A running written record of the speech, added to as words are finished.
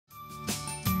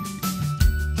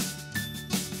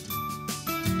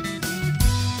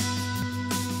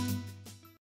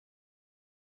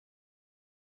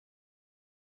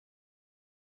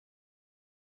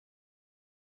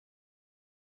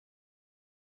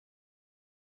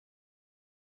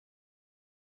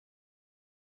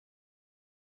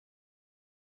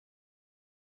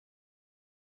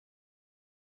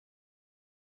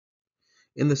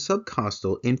In the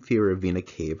subcostal inferior vena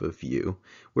cava view,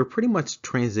 we're pretty much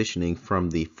transitioning from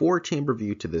the four-chamber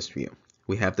view to this view.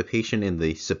 We have the patient in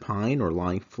the supine or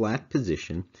lying flat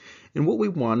position, and what we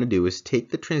want to do is take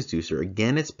the transducer,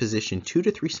 again it's positioned 2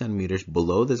 to 3 centimeters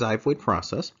below the xiphoid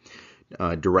process,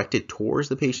 directed towards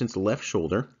the patient's left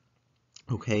shoulder,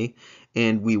 okay,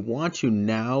 and we want to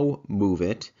now move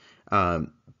it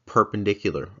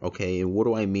perpendicular, okay, and what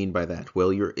do I mean by that?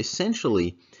 Well, you're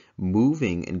essentially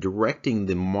moving and directing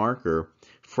the marker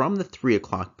from the 3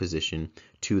 o'clock position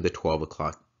to the 12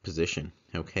 o'clock position,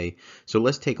 okay. So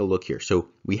let's take a look here. So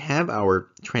we have our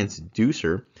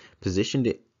transducer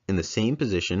positioned in the same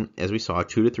position as we saw,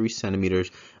 2 to 3 centimeters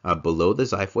below the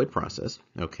xiphoid process,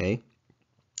 okay.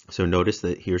 So notice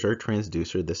that here's our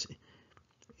transducer, this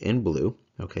in blue,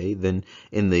 okay. Then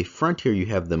in the front here you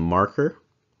have the marker,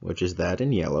 which is that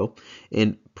in yellow.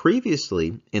 And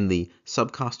previously in the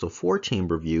subcostal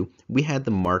four-chamber view, we had the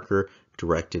marker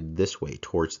directed this way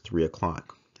towards 3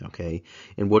 o'clock, okay.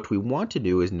 And what we want to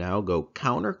do is now go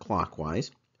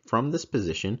counterclockwise from this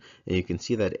position, and you can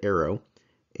see that arrow,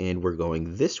 and we're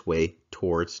going this way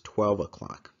towards 12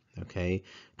 o'clock, okay.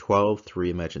 12,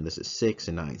 3, imagine this is 6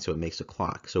 and 9, so it makes a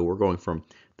clock. So we're going from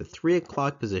the 3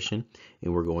 o'clock position,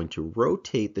 and we're going to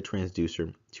rotate the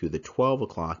transducer to the 12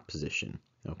 o'clock position.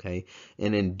 Okay,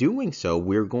 and in doing so,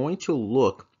 we're going to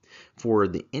look for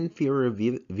the inferior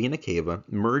vena cava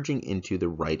merging into the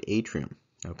right atrium.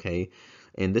 Okay,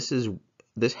 and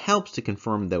this helps to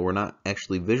confirm that we're not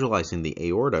actually visualizing the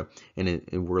aorta, and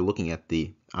we're looking at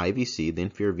the IVC, the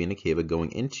inferior vena cava,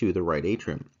 going into the right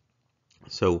atrium.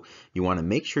 So you want to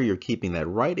make sure you're keeping that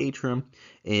right atrium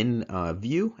in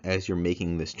view as you're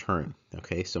making this turn.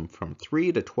 Okay, so from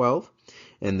 3 to 12,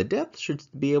 and the depth should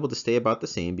be able to stay about the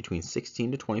same, between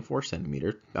 16 to 24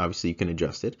 centimeters. Obviously you can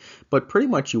adjust it, but pretty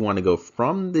much you want to go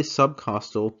from the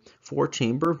subcostal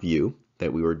four-chamber view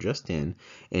that we were just in,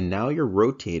 and now you're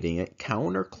rotating it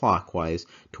counterclockwise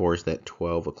towards that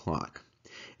 12 o'clock.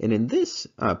 And in this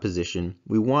position,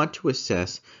 we want to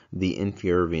assess the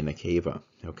inferior vena cava.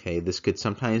 Okay, this could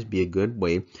sometimes be a good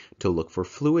way to look for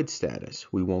fluid status.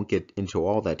 We won't get into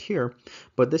all that here,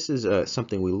 but this is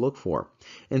something we look for.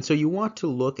 And so you want to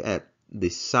look at the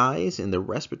size and the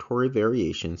respiratory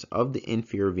variations of the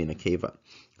inferior vena cava.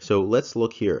 So let's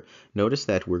look here. Notice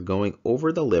that we're going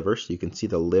over the liver, so you can see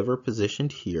the liver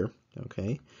positioned here.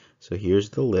 Okay, so here's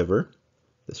the liver.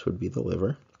 This would be the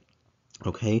liver.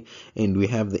 Okay, and we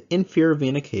have the inferior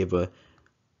vena cava,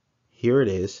 here it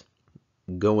is,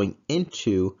 going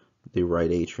into the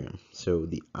right atrium. So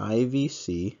the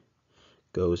IVC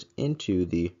goes into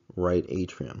the right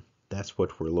atrium. That's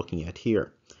what we're looking at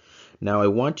here. Now I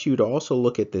want you to also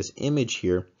look at this image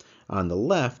here on the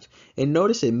left, and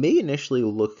notice it may initially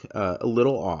look a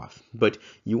little off, but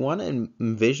you want to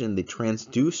envision the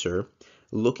transducer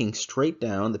looking straight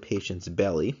down the patient's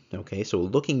belly, okay, so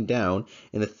looking down,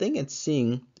 and the thing it's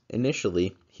seeing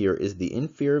initially here is the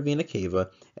inferior vena cava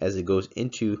as it goes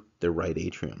into the right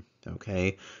atrium,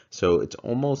 okay, so it's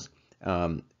almost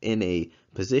in a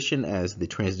position as the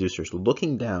transducer is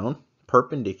looking down,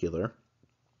 perpendicular,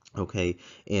 okay,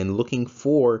 and looking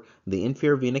for the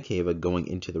inferior vena cava going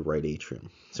into the right atrium.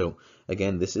 So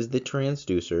again, this is the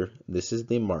transducer, this is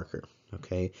the marker,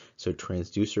 okay, so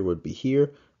transducer would be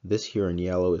here. This here in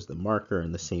yellow is the marker,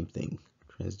 and the same thing,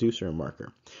 transducer and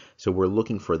marker. So we're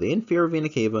looking for the inferior vena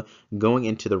cava going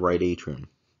into the right atrium.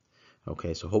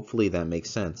 Okay, so hopefully that makes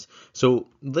sense. So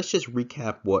let's just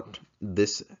recap what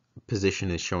this position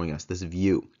is showing us, this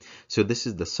view. So this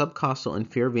is the subcostal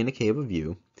inferior vena cava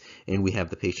view, and we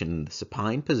have the patient in the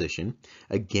supine position.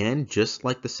 Again, just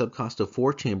like the subcostal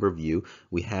four-chamber view,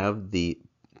 we have the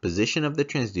position of the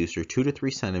transducer 2 to 3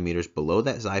 centimeters below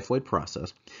that xiphoid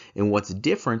process. And what's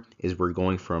different is we're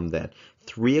going from that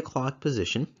 3 o'clock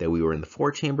position that we were in the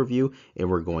four-chamber view, and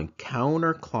we're going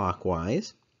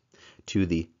counterclockwise to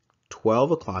the 12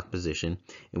 o'clock position,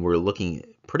 and we're looking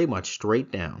pretty much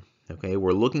straight down. Okay,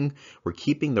 we're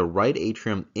keeping the right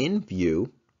atrium in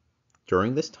view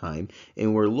during this time,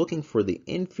 and we're looking for the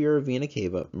inferior vena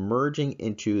cava merging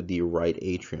into the right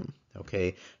atrium.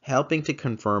 Okay, helping to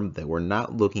confirm that we're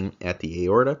not looking at the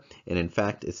aorta, and in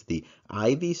fact it's the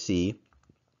IVC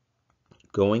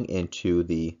going into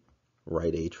the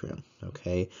right atrium.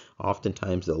 Okay,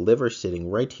 oftentimes the liver sitting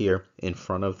right here in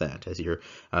front of that as you're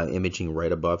imaging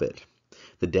right above it.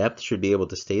 The depth should be able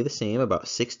to stay the same, about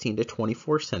 16 to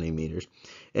 24 centimeters,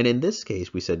 and in this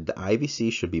case we said the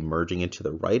IVC should be merging into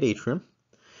the right atrium,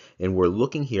 and we're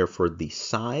looking here for the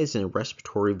size and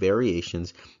respiratory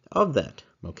variations of that.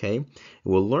 Okay,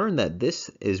 we'll learn that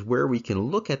this is where we can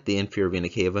look at the inferior vena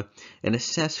cava and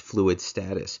assess fluid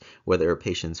status, whether a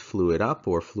patient's fluid up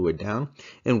or fluid down,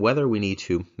 and whether we need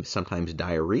to sometimes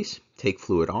diurese, take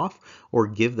fluid off, or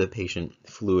give the patient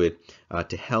fluid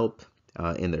to help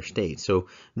in their state. So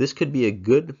this could be a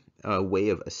good way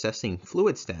of assessing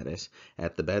fluid status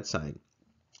at the bedside.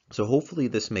 So hopefully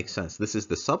this makes sense. This is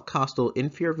the subcostal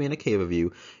inferior vena cava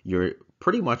view. You're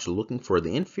pretty much looking for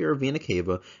the inferior vena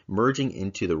cava merging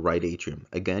into the right atrium.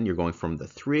 Again, you're going from the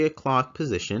 3 o'clock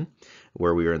position,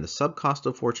 where we are in the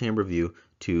subcostal 4-chamber view,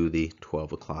 to the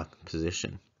 12 o'clock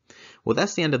position. Well,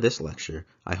 that's the end of this lecture.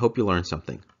 I hope you learned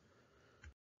something.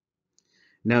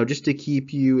 Now, just to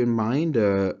keep you in mind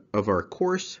of our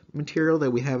course material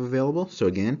that we have available. So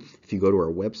again, if you go to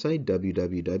our website,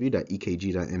 www.ekg.md,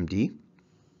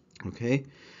 okay,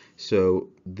 so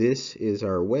this is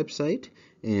our website,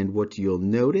 and what you'll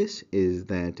notice is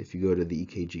that if you go to the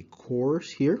EKG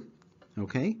course here,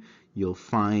 okay, you'll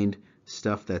find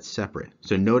stuff that's separate.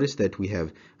 So notice that we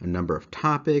have a number of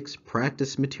topics,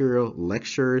 practice material,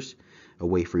 lectures, a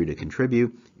way for you to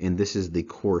contribute, and this is the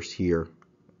course here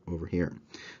over here.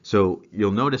 So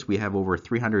you'll notice we have over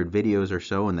 300 videos or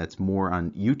so, and that's more on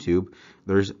YouTube.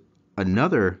 There's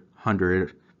another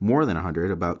 100, more than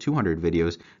 100, about 200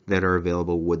 videos that are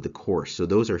available with the course. So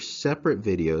those are separate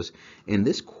videos, and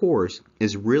this course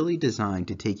is really designed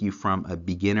to take you from a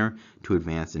beginner to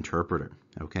advanced interpreter.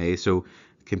 Okay, so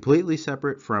completely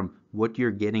separate from what you're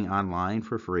getting online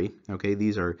for free. Okay,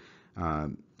 these are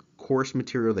course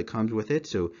material that comes with it.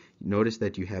 So notice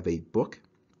that you have a book.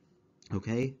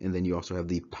 Okay, and then you also have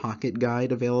the pocket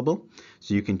guide available,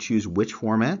 so you can choose which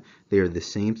format. They are the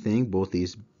same thing, both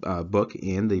these book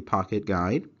and the pocket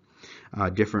guide,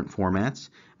 different formats.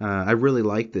 I really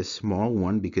like this small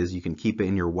one because you can keep it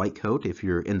in your white coat if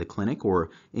you're in the clinic, or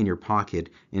in your pocket,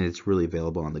 and it's really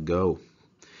available on the go.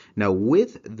 Now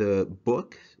with the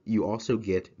book, you also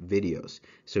get videos.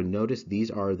 So notice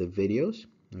these are the videos,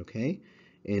 okay?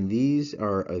 And these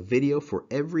are a video for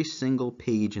every single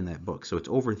page in that book. So it's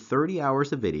over 30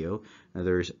 hours of video. Now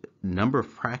there's a number of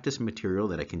practice material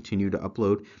that I continue to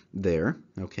upload there.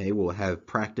 Okay, we'll have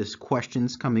practice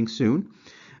questions coming soon.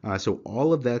 So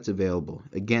all of that's available.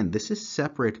 Again, this is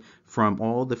separate from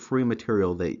all the free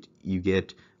material that you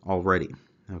get already.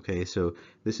 Okay, so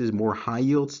this is more high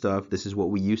yield stuff. This is what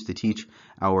we used to teach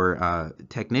our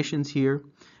technicians here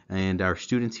and our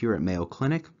students here at Mayo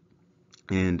Clinic.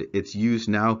 And it's used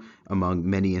now among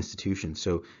many institutions.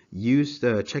 So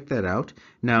check that out.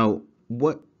 Now,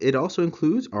 what it also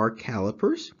includes are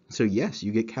calipers. So yes,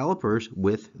 you get calipers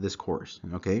with this course.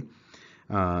 Okay.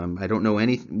 I don't know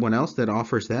anyone else that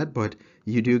offers that, but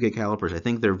you do get calipers. I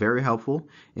think they're very helpful,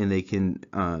 and they can,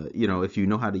 if you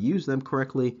know how to use them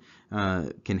correctly,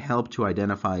 can help to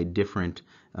identify different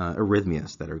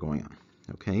arrhythmias that are going on.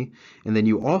 Okay. And then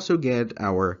you also get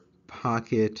our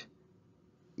pocket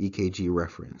EKG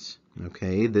reference.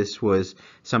 Okay, this was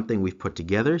something we've put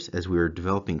together as we were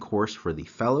developing course for the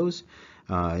fellows,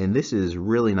 and this is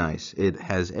really nice. It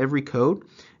has every code,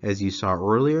 as you saw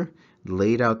earlier,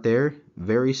 laid out there.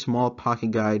 Very small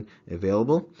pocket guide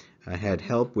available. I had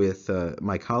help with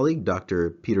my colleague, Dr.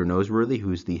 Peter Noseworthy,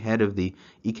 who's the head of the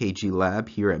EKG lab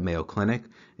here at Mayo Clinic,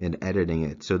 in editing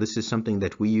it. So this is something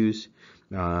that we use,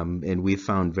 and we've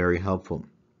found very helpful.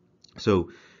 So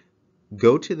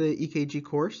go to the EKG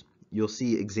course. You'll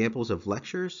see examples of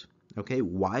lectures, okay,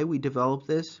 why we developed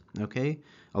this, okay.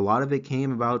 A lot of it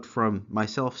came about from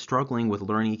myself struggling with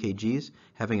learning EKGs,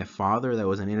 having a father that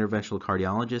was an interventional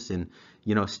cardiologist, and,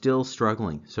 still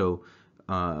struggling. So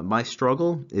my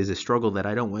struggle is a struggle that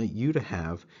I don't want you to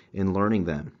have in learning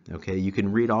them, okay. You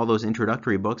can read all those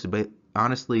introductory books, but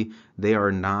honestly, they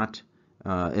are not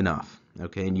enough,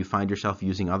 okay, and you find yourself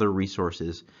using other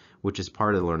resources, which is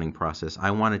part of the learning process.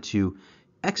 I wanted to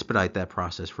expedite that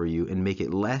process for you and make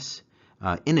it less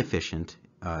inefficient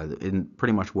in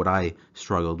pretty much what I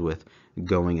struggled with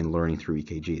going and learning through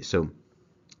EKG. So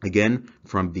again,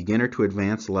 from beginner to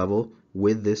advanced level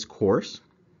with this course,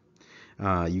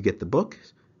 you get the book,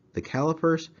 the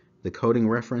calipers, the coding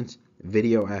reference,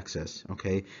 video access,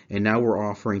 okay, and now we're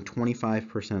offering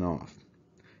 25% off.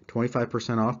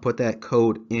 25% off. Put that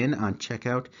code in on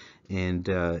checkout, and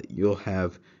you'll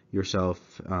have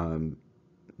yourself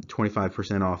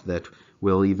 25% off. That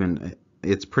will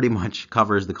it's pretty much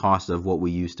covers the cost of what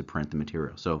we use to print the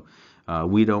material. So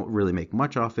we don't really make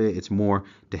much off it. It's more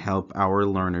to help our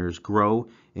learners grow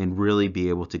and really be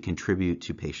able to contribute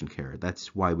to patient care.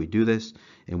 That's why we do this,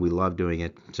 and we love doing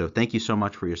it. So thank you so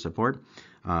much for your support.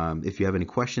 If you have any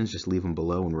questions, just leave them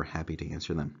below, and we're happy to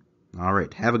answer them. All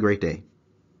right, have a great day.